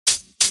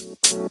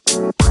Good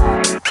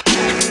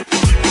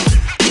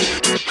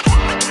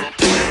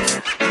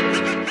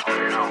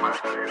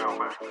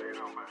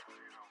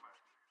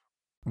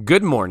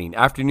morning,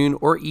 afternoon,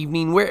 or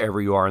evening, wherever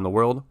you are in the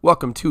world.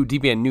 Welcome to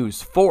DBN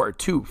News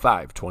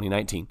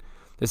 4/25/2019,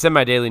 the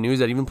semi-daily news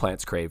that even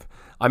plants crave.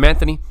 I'm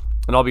Anthony,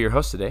 and I'll be your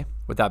host today.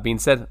 With that being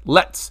said,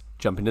 let's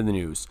jump into the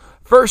news.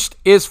 First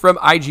is from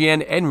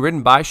IGN and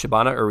written by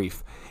Shabana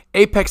Arif.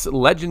 Apex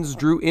Legends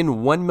drew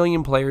in 1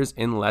 million players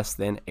in less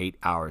than 8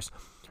 hours.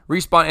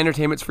 Respawn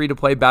Entertainment's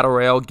free-to-play Battle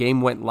Royale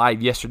game went live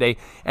yesterday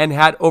and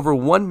had over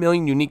 1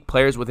 million unique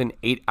players within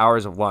 8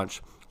 hours of launch.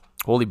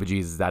 Holy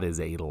bejesus, that is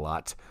a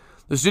lot.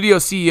 The studio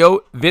CEO,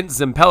 Vince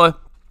Zampella,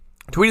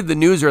 tweeted the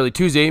news early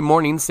Tuesday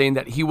morning saying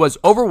that he was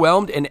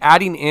overwhelmed and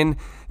adding in,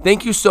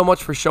 "Thank you so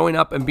much for showing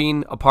up and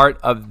being a part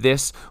of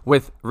this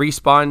with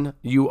Respawn.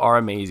 You are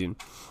amazing."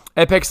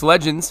 Apex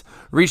Legends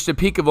reached a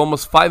peak of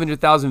almost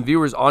 500,000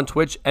 viewers on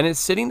Twitch and is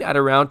sitting at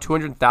around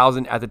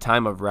 200,000 at the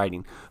time of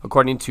writing,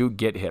 according to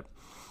GetHip.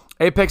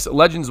 Apex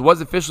Legends was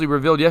officially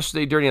revealed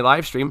yesterday during a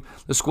live stream.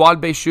 The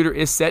squad-based shooter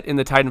is set in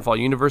the Titanfall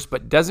universe,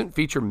 but doesn't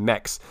feature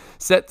mechs.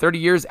 Set 30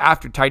 years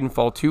after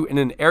Titanfall 2 in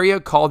an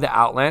area called the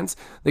Outlands,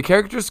 the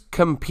characters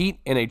compete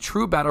in a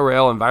true Battle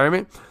Royale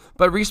environment,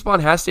 but Respawn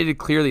has stated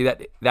clearly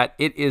that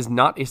it is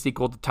not a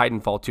sequel to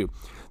Titanfall 2.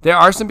 There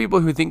are some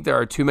people who think there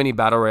are too many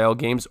Battle Royale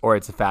games or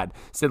it's a fad,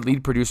 said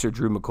lead producer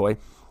Drew McCoy.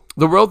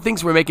 The world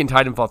thinks we're making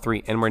Titanfall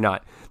 3, and we're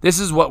not. This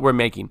is what we're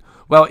making.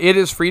 While it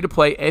is free to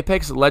play,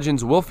 Apex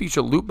Legends will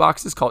feature loot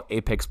boxes called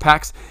Apex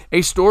Packs,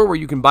 a store where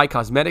you can buy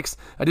cosmetics,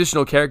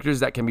 additional characters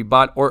that can be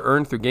bought or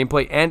earned through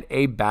gameplay, and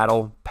a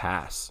battle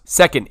pass.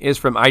 Second is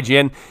from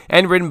IGN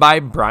and written by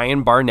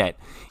Brian Barnett.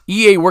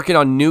 EA working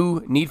on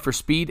new Need for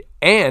Speed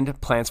and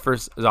Plants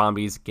vs.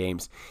 Zombies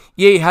games.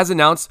 EA has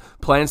announced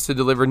plans to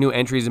deliver new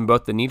entries in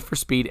both the Need for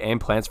Speed and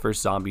Plants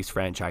vs. Zombies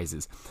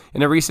franchises.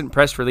 In a recent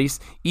press release,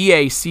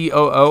 EA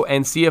COO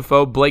and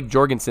CFO Blake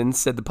Jorgensen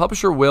said the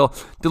publisher will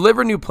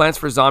deliver new Plants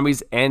vs.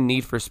 Zombies and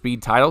Need for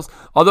Speed titles,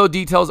 although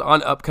details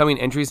on upcoming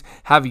entries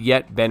have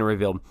yet been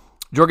revealed.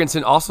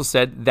 Jorgensen also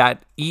said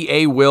that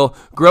EA will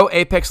grow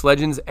Apex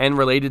Legends and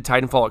related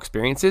Titanfall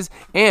experiences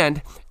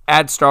and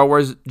add Star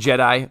Wars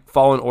Jedi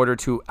Fallen Order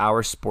to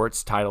our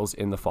sports titles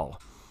in the fall.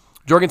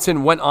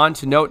 Jorgensen went on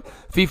to note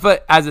FIFA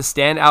as a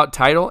standout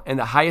title and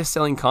the highest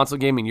selling console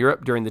game in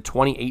Europe during the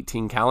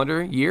 2018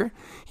 calendar year.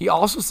 He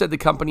also said the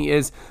company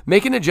is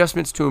making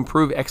adjustments to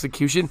improve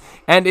execution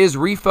and is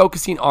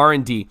refocusing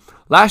R&D.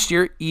 Last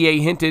year, EA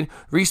hinted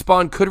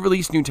Respawn could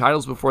release new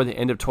titles before the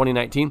end of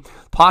 2019,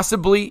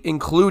 possibly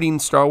including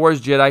Star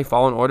Wars Jedi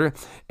Fallen Order.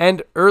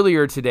 And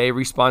earlier today,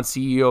 Respawn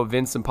CEO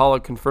Vince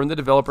Zampella confirmed the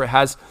developer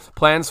has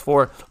plans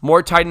for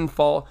more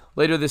Titanfall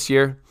later this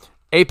year.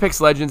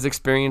 Apex Legends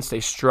experienced a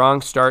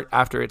strong start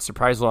after its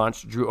surprise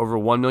launch, drew over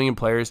 1 million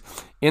players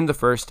in the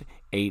first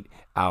 8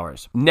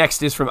 hours.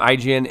 Next is from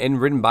IGN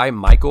and written by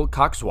Michael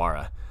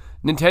Coxwara.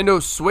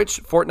 Nintendo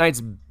Switch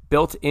Fortnite's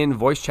built-in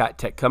voice chat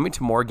tech coming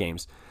to more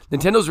games.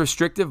 Nintendo's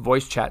restrictive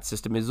voice chat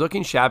system is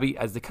looking shabby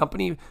as the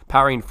company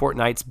powering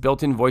Fortnite's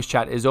built-in voice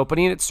chat is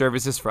opening its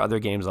services for other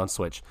games on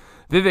Switch.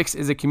 Vivix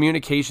is a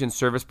communication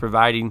service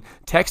providing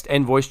text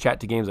and voice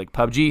chat to games like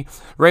PUBG,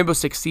 Rainbow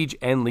Six Siege,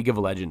 and League of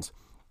Legends.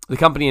 The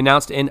company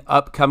announced an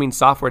upcoming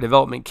software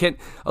development kit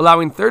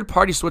allowing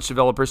third-party Switch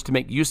developers to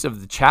make use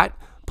of the chat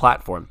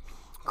platform.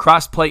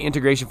 Cross-play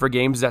integration for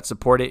games that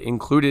support it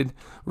included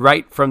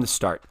right from the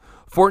start.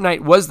 Fortnite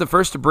was the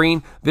first to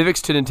bring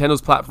Vivix to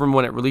Nintendo's platform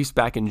when it released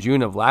back in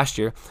June of last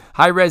year.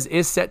 Hi-Rez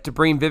is set to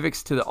bring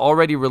Vivix to the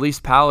already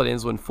released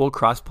Paladins when full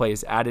crossplay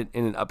is added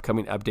in an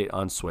upcoming update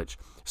on Switch.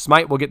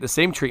 Smite will get the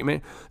same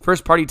treatment.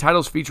 First-party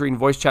titles featuring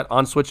voice chat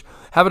on Switch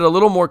have it a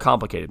little more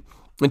complicated.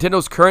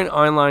 Nintendo's current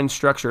online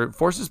structure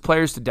forces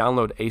players to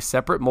download a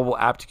separate mobile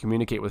app to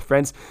communicate with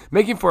friends,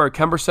 making for a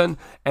cumbersome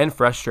and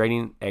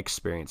frustrating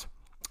experience.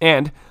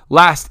 And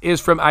last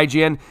is from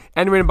IGN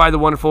and written by the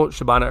wonderful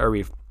Shabana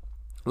Arif.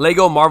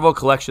 Lego Marvel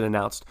Collection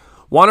announced.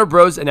 Warner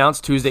Bros.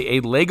 Announced Tuesday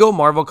a Lego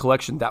Marvel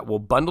Collection that will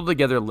bundle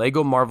together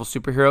Lego Marvel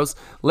Superheroes,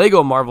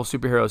 Lego Marvel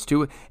Superheroes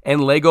 2,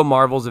 and Lego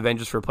Marvel's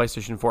Avengers for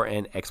PlayStation 4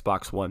 and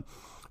Xbox One.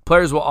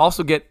 Players will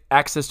also get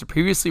access to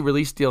previously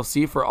released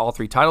DLC for all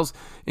 3 titles,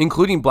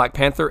 including Black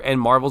Panther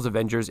and Marvel's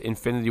Avengers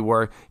Infinity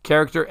War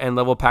character and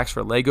level packs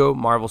for Lego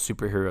Marvel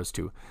Superheroes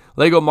 2.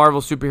 Lego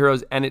Marvel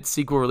Superheroes and its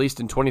sequel released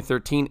in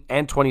 2013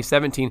 and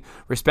 2017,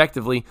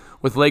 respectively,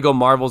 with Lego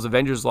Marvel's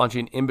Avengers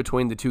launching in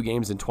between the 2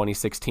 games in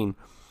 2016.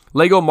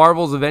 Lego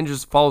Marvel's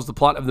Avengers follows the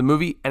plot of the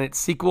movie and its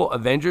sequel,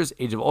 Avengers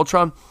Age of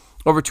Ultron.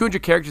 Over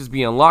 200 characters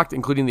being unlocked,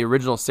 including the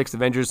original 6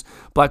 Avengers,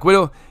 Black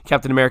Widow,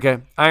 Captain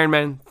America, Iron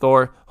Man,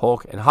 Thor,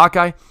 Hulk, and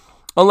Hawkeye.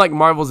 Unlike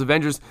Marvel's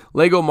Avengers,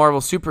 Lego Marvel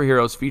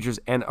Superheroes features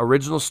an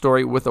original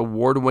story with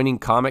award-winning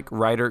comic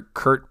writer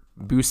Kurt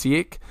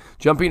Busiek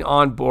jumping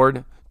on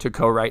board to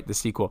co-write the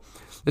sequel.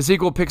 The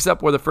sequel picks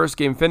up where the first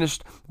game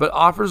finished, but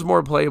offers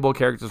more playable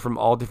characters from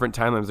all different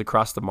timelines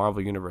across the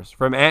Marvel Universe,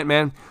 from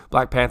Ant-Man,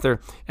 Black Panther,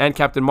 and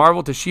Captain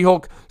Marvel to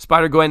She-Hulk,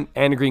 Spider-Gwen,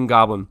 and Green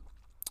Goblin.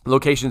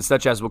 Locations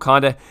such as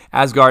Wakanda,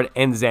 Asgard,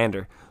 and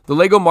Xandar. The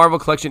LEGO Marvel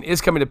Collection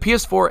is coming to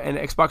PS4 and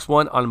Xbox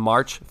One on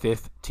March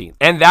 15th.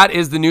 And that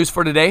is the news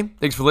for today.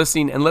 Thanks for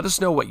listening, and let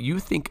us know what you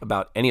think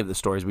about any of the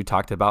stories we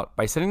talked about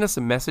by sending us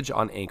a message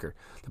on Anchor,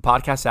 the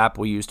podcast app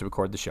we use to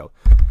record the show.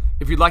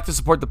 If you'd like to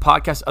support the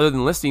podcast other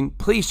than listening,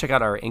 please check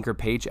out our Anchor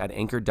page at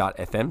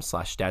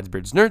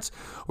anchor.fm/dadsbeardsnerds,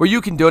 where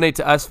you can donate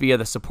to us via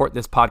the Support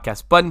This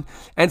Podcast button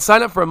and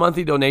sign up for a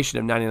monthly donation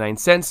of 99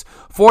 cents,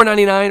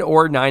 $4.99,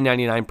 or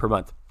 $9.99 per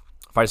month.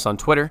 Find us on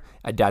Twitter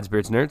at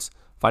dadsbeardsnerds.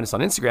 Find us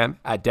on Instagram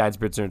at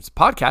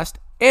dadsbeardsnerdspodcast.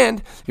 And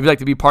if you'd like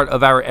to be part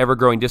of our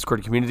ever-growing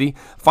Discord community,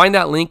 find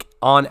that link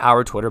on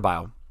our Twitter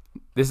bio.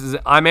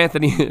 I'm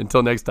Anthony.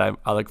 Until next time,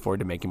 I look forward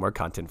to making more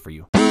content for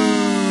you.